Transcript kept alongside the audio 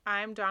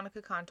I'm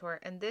Donica Contour,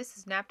 and this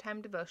is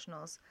Naptime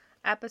Devotionals,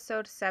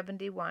 episode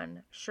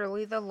 71.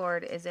 Surely the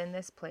Lord is in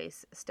this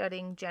place,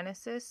 studying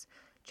Genesis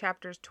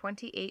chapters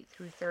 28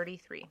 through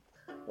 33.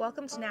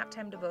 Welcome to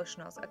Naptime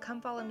Devotionals, a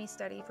come follow me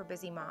study for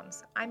busy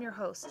moms. I'm your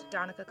host,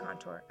 Donica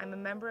Contour. I'm a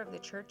member of the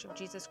Church of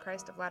Jesus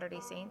Christ of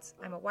Latter-day Saints.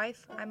 I'm a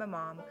wife, I'm a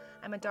mom,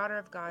 I'm a daughter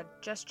of God,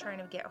 just trying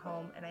to get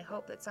home, and I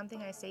hope that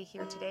something I say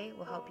here today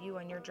will help you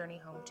on your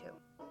journey home too.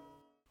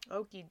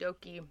 Okie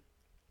dokie.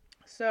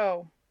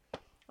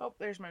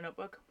 There's my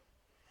notebook.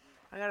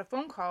 I got a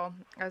phone call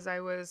as I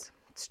was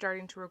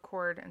starting to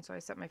record, and so I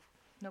set my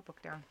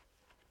notebook down.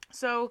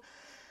 So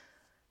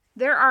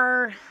there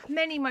are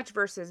many much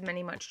verses,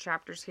 many much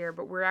chapters here,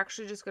 but we're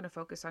actually just going to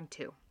focus on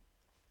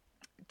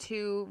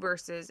two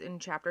verses in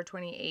chapter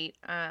 28.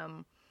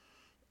 And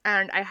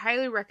I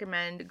highly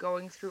recommend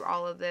going through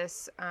all of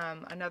this.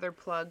 Another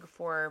plug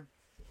for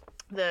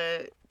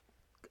the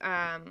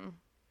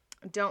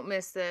Don't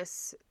Miss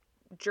This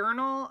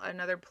journal.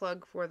 Another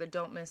plug for the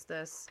Don't Miss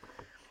This.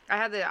 I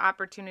had the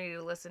opportunity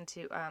to listen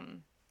to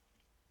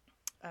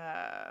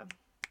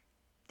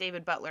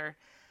David Butler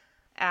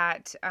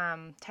at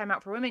Time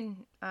Out for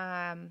Women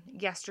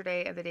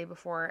yesterday and the day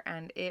before,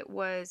 and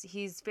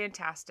he's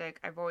fantastic.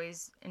 I've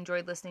always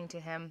enjoyed listening to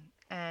him,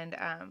 and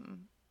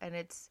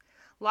it's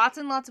lots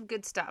and lots of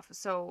good stuff.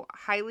 So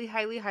highly,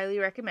 highly, highly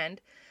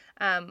recommend.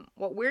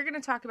 What we're going to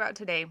talk about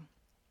today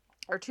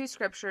are two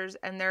scriptures,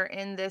 and they're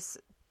in this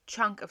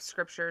chunk of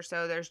scripture.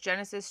 So there's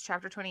Genesis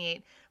chapter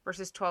 28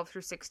 verses 12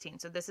 through 16.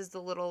 So this is the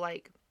little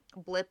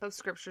blip of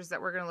scriptures that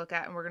we're going to look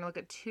at, and we're going to look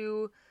at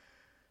two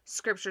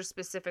scriptures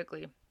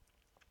specifically.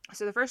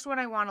 So the first one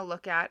I want to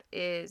look at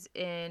is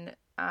in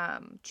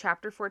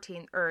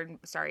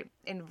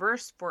in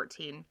verse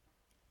 14.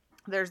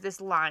 There's this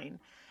line,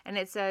 and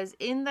it says,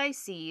 "In thy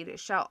seed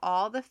shall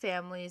all the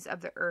families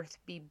of the earth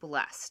be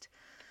blessed."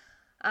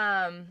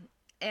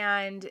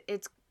 And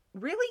it's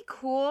really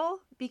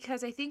cool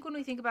because I think when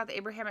we think about the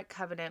Abrahamic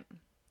covenant,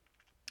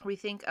 we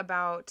think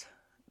about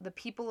the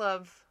people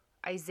of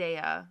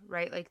Isaiah,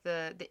 right? Like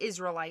the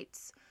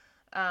Israelites.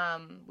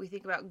 We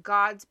think about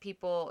God's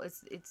people.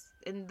 It's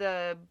in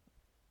the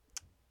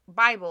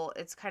Bible,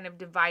 it's kind of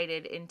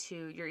divided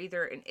into, you're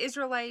either an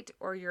Israelite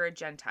or you're a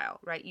Gentile,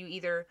 right? You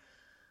either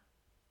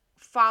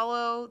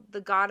follow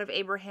the God of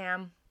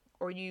Abraham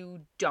or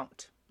you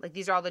don't. Like,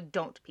 these are all the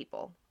don't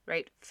people,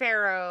 right?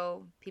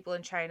 Pharaoh, people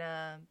in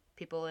China,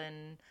 people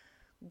in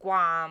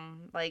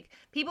Guam, like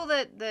people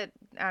that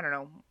I don't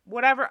know,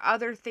 whatever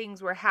other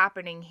things were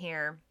happening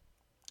here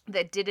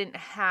that didn't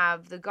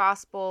have the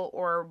gospel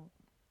or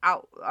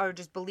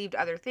just believed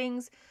other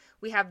things.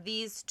 We have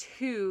these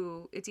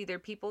two. It's either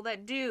people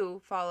that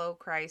do follow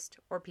Christ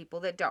or people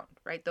that don't,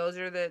 right? Those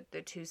are the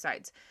two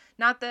sides.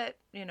 Not that,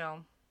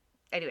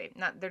 anyway,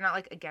 they're not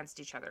like against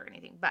each other or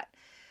anything,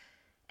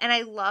 and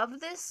I love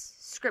this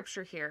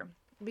scripture here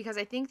because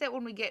I think that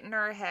when we get in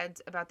our heads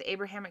about the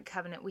Abrahamic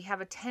covenant, we have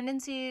a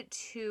tendency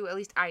to, at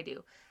least I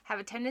do, have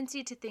a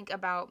tendency to think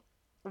about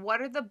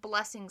what are the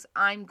blessings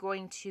I'm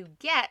going to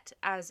get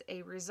as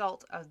a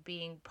result of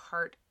being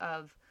part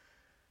of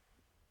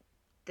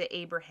the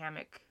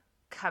Abrahamic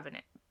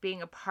covenant,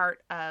 being a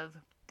part of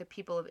the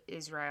people of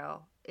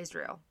Israel,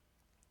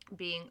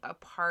 being a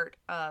part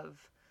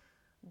of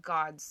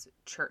God's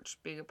church,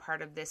 being a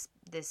part of this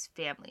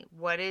family.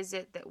 What is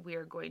it that we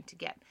are going to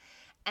get?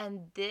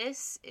 And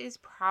this is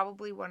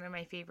probably one of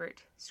my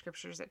favorite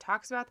scriptures that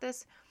talks about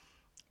this.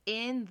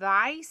 In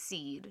thy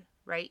seed,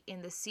 right?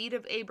 In the seed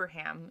of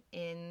Abraham,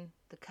 in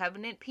the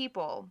covenant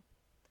people,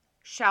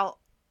 shall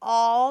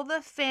all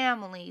the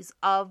families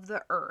of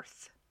the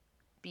earth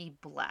be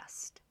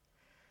blessed.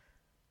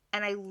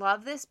 And I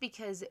love this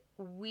because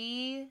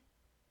we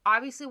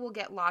obviously will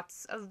get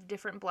lots of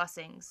different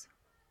blessings,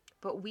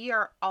 but we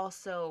are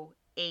also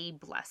a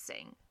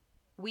blessing.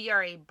 We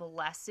are a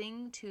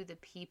blessing to the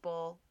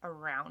people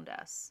around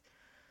us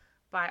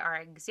by our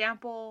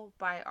example,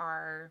 by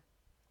our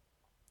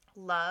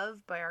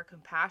love, by our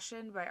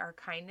compassion, by our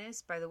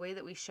kindness, by the way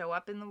that we show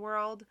up in the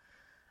world.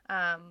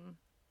 And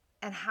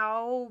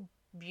how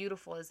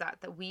beautiful is that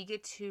we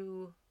get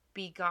to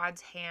be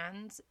God's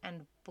hands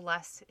and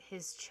bless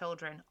his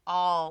children,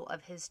 all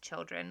of his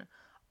children,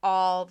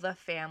 all the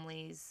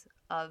families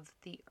of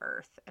the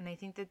earth. And I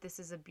think that this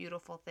is a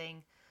beautiful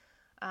thing.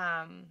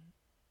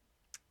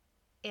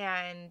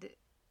 And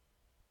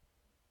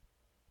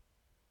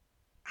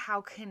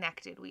how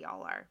connected we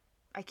all are.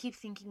 I keep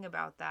thinking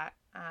about that.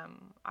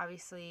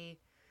 Obviously,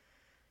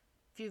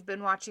 if you've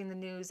been watching the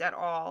news at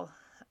all,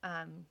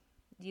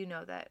 you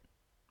know that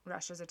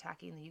Russia's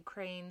attacking the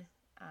Ukraine.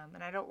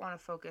 And I don't want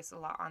to focus a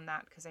lot on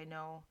that because I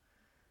know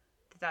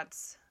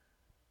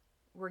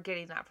we're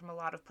getting that from a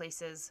lot of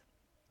places.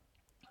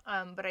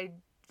 But I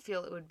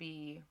feel it would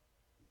be,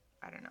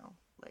 I don't know,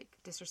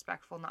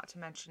 disrespectful not to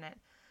mention it.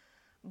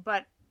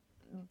 But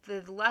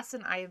the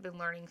lesson I have been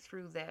learning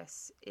through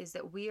this is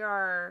that we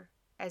are,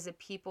 as a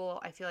people,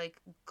 I feel like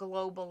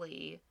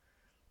globally,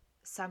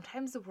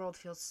 sometimes the world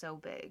feels so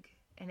big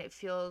and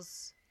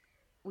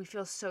we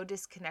feel so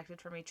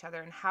disconnected from each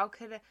other. And how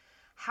could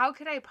how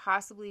could I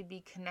possibly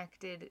be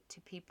connected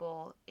to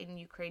people in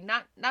Ukraine?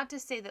 Not to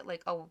say that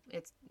like, oh,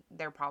 it's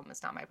their problem,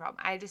 it's not my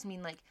problem. I just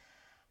mean like,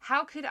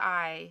 how could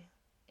I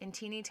in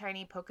teeny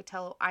tiny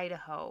Pocatello,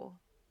 Idaho,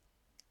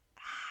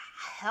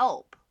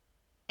 help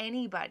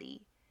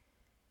anybody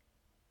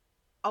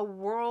a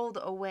world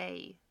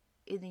away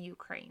in the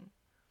Ukraine?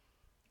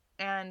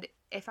 And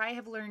if I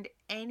have learned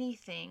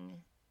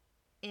anything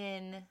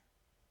in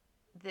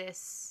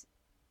this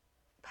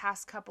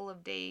past couple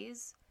of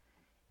days,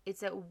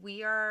 it's that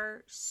we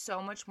are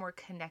so much more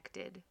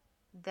connected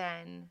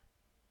than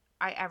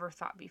I ever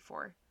thought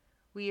before.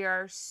 We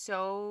are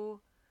so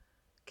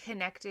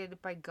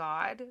connected by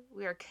God.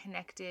 We are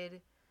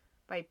connected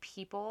by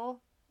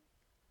people.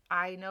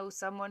 I know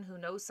someone who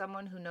knows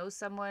someone who knows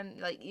someone.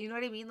 Like, you know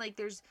what I mean?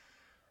 Like,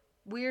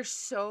 we're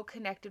so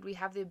connected. We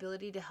have the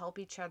ability to help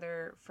each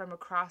other from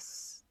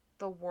across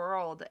the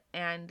world.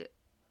 And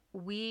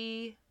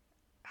we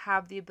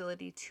have the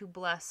ability to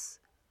bless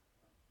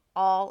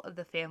all of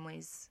the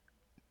families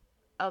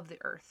of the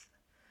earth.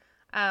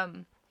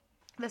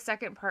 The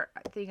second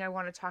thing I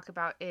want to talk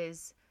about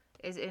is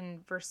in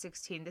verse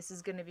 16. This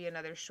is going to be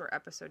another short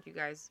episode, you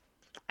guys.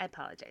 I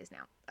apologize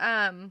now.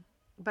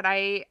 But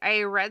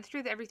I read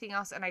through everything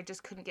else and I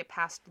just couldn't get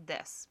past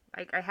this.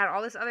 I had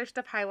all this other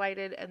stuff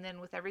highlighted, and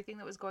then with everything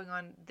that was going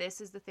on,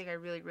 this is the thing I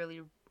really,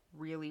 really,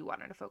 really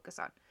wanted to focus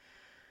on.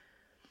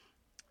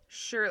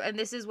 Sure, and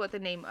this is what the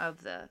name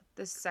of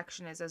this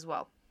section is as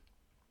well.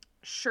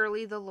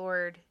 Surely the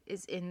Lord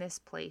is in this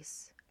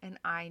place, and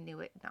I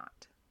knew it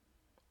not.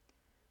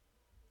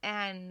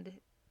 And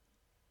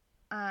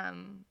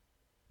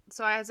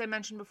so as I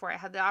mentioned before, I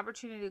had the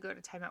opportunity to go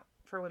to Time Out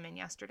for Women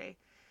yesterday.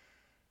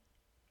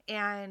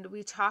 And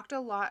we talked a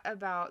lot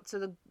about,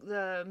 so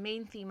the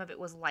main theme of it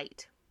was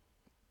light.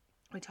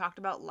 We talked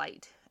about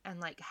light and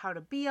like how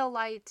to be a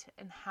light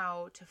and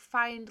how to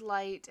find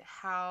light,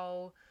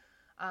 how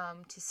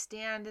to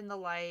stand in the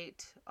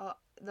light.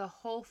 The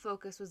whole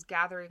focus was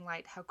gathering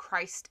light, how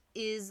Christ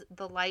is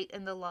the light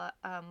and the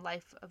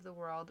life of the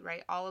world,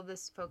 right? All of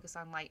this focus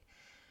on light.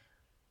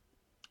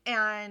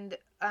 And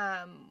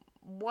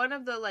one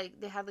of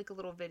they had like a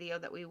little video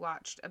that we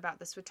watched about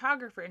this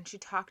photographer, and she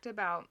talked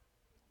about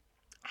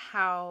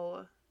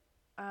how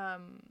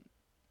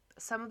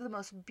some of the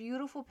most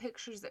beautiful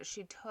pictures that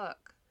she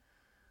took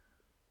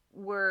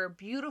were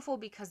beautiful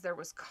because there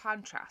was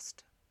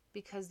contrast,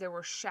 because there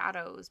were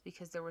shadows,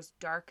 because there was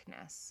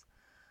darkness.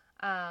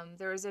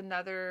 There was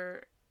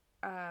another,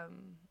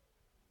 and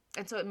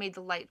so it made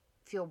the light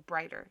feel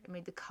brighter. It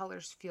made the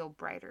colors feel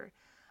brighter,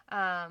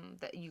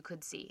 that you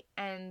could see.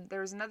 And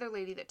there was another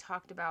lady that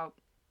talked about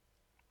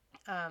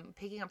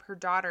picking up her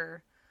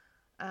daughter.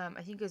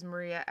 I think it was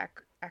Maria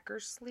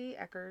Eckersley.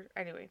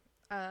 Anyway,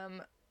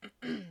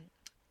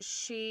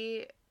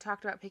 she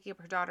talked about picking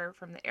up her daughter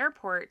from the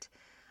airport.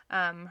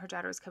 Her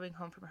daughter was coming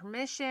home from her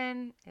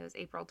mission. It was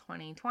April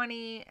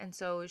 2020. And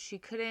so she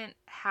couldn't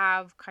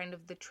have kind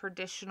of the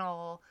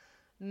traditional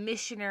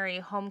missionary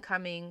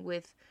homecoming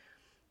with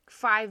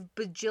 5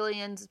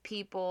 bajillions of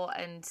people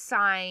and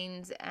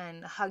signs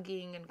and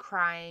hugging and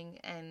crying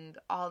and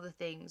all the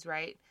things,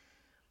 right?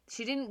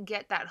 She didn't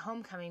get that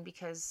homecoming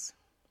because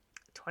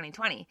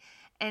 2020.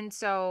 And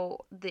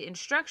so the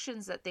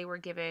instructions that they were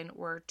given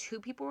were 2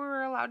 people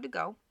were allowed to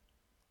go.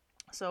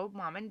 So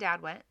mom and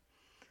dad went.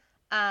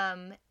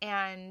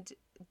 And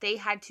they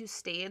had to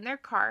stay in their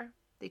car.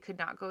 They could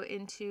not go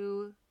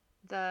into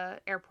the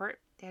airport.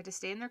 They had to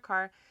stay in their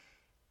car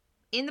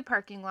in the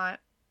parking lot,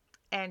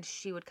 and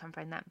she would come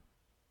find them.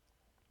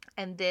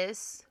 And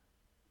this,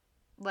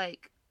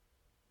 like,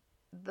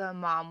 the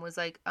mom was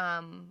like,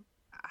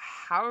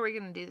 how are we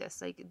going to do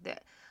this? Like,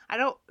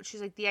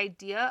 she's like, the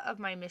idea of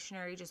my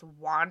missionary just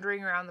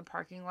wandering around the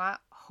parking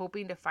lot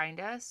hoping to find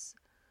us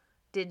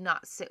did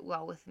not sit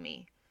well with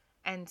me.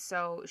 And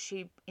so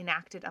she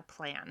enacted a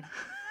plan.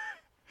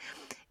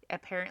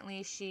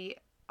 Apparently she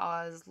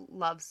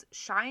loves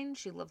shine.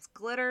 She loves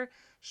glitter.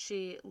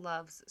 She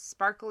loves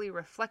sparkly,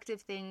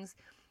 reflective things.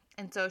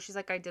 And so she's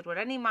like, I did what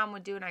any mom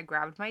would do, and I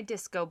grabbed my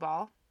disco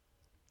ball,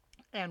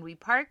 and we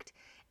parked,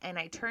 and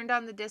I turned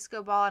on the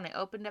disco ball, and I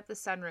opened up the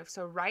sunroof.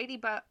 So right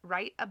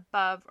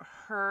above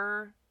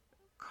her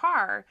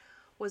car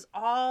was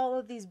all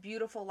of these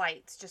beautiful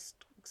lights just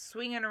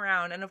swinging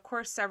around. And of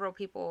course, several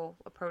people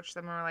approached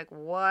them and were like,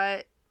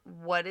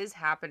 what is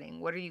happening?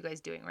 What are you guys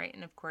doing? Right.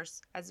 And of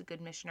course, as a good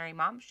missionary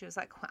mom, she was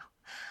like, well,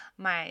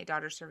 my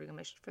daughter's serving a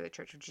mission for the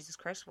Church of Jesus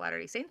Christ of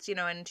Latter-day Saints,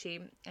 and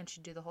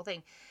she'd do the whole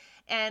thing.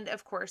 And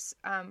of course,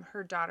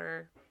 her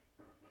daughter,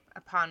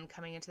 upon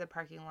coming into the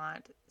parking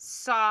lot,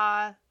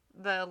 saw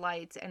the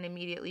lights and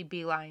immediately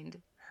beelined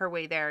her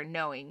way there,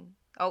 knowing,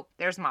 oh,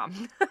 there's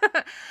mom.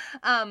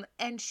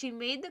 And she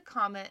made the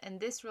comment, and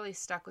this really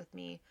stuck with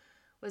me,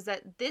 was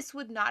that this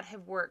would not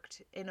have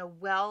worked in a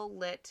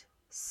well-lit,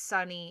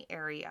 sunny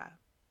area.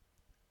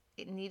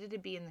 It needed to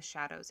be in the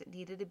shadows. It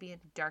needed to be in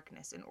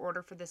darkness in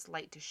order for this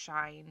light to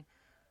shine,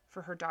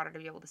 for her daughter to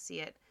be able to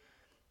see it.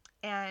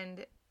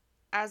 And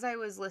as I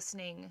was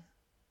listening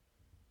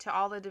to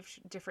all the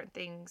different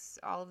things,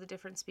 all of the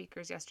different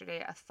speakers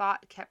yesterday, a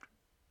thought kept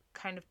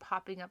kind of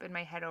popping up in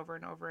my head over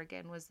and over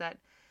again was that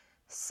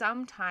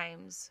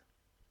sometimes,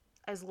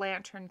 as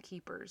lantern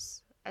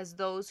keepers, as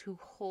those who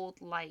hold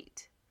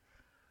light,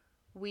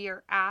 we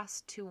are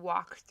asked to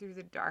walk through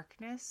the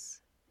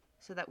darkness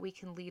so that we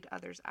can lead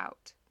others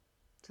out,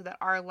 so that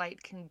our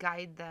light can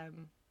guide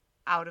them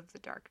out of the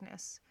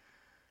darkness.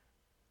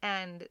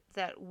 And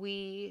that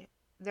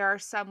there are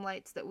some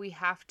lights that we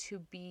have to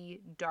be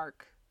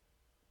dark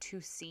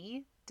to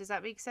see. Does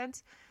that make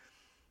sense?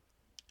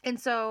 And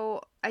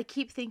so I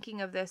keep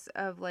thinking of this,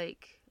 of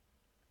like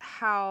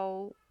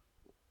how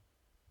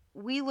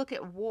we look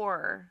at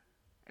war,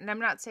 and I'm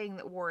not saying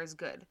that war is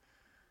good,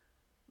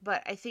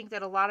 but I think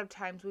that a lot of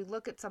times we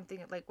look at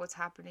something like what's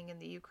happening in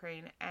the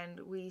Ukraine and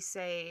we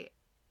say,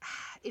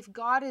 if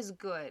God is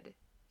good,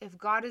 if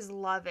God is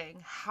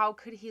loving, how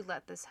could he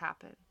let this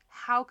happen?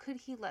 How could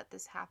he let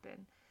this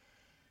happen?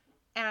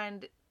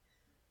 And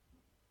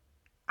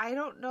I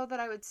don't know that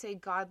I would say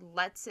God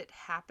lets it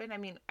happen. I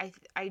mean,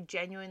 I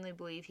genuinely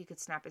believe he could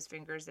snap his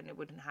fingers and it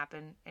wouldn't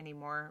happen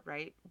anymore,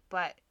 right?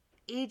 But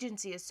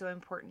agency is so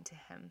important to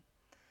him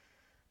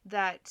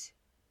that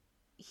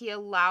he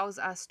allows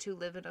us to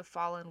live in a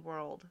fallen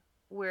world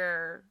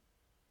where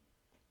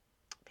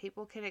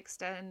people can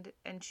extend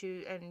and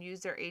choose and use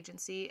their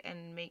agency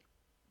and make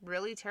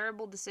really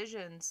terrible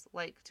decisions,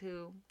 like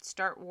to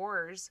start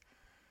wars.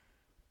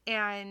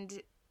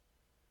 And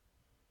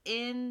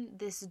in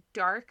this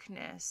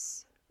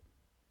darkness,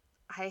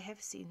 I have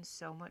seen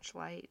so much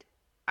light.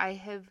 I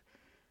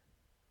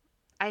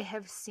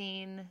have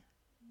seen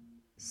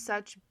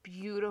such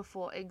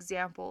beautiful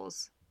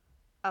examples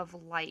of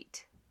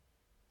light.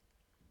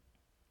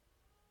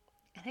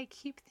 And I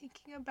keep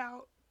thinking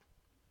about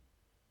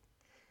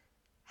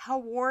how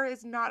war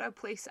is not a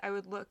place I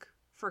would look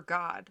for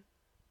God.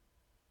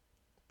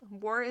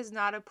 War is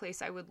not a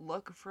place I would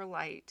look for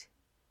light.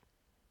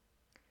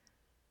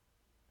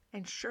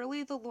 And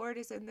surely the Lord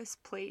is in this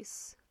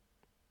place.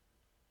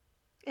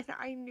 And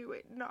I knew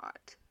it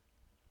not.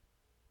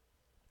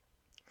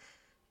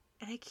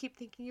 And I keep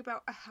thinking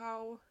about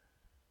how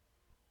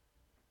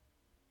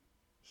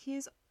he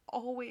is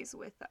always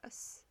with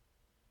us.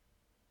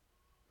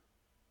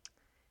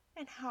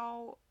 And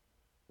how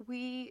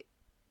we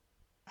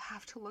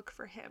have to look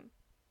for him.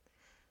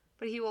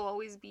 But he will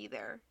always be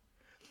there.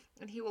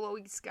 And he will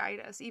always guide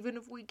us, even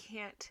if we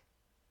can't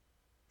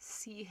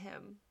see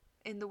him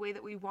in the way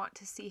that we want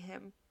to see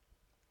him.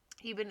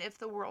 Even if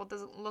the world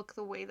doesn't look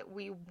the way that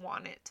we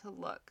want it to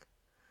look.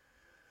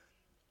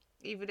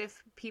 Even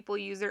if people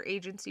use their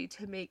agency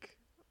to make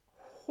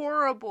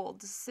horrible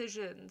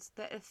decisions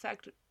that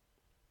affect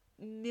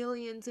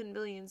millions and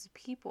millions of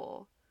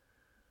people.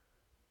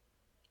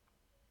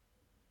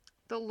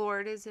 The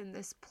Lord is in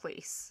this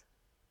place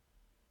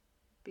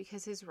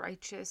because his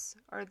righteous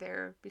are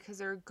there, because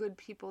there are good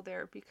people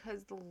there,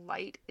 because the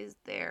light is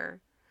there,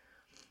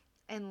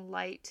 and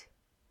light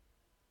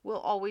will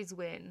always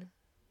win.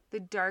 The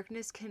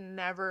darkness can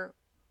never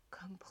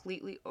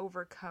completely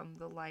overcome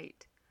the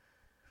light.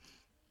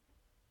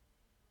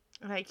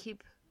 And I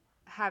keep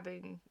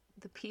having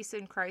the Peace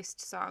in Christ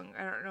song.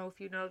 I don't know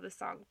if you know the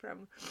song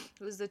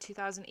it was the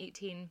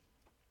 2018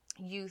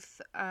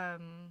 youth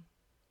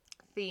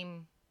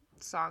theme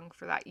song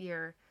for that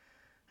year.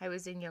 I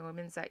was in Young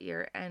Women's that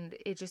year, and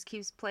it just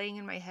keeps playing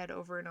in my head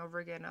over and over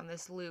again on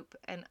this loop.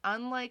 And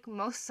unlike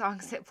most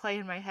songs that play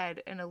in my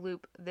head in a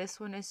loop, this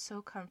one is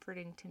so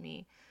comforting to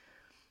me,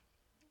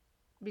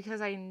 because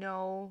I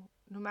know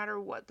no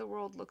matter what the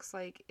world looks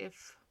like,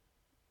 if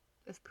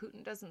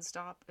Putin doesn't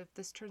stop, if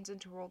this turns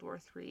into World War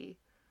III,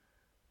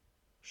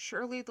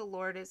 surely the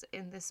Lord is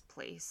in this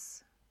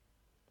place.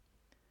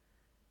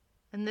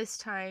 And this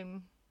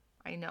time,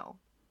 I know,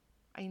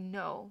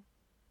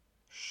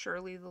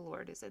 surely the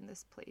Lord is in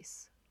this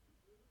place.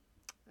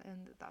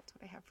 And that's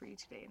what I have for you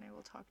today, and I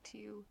will talk to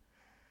you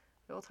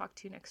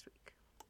next week.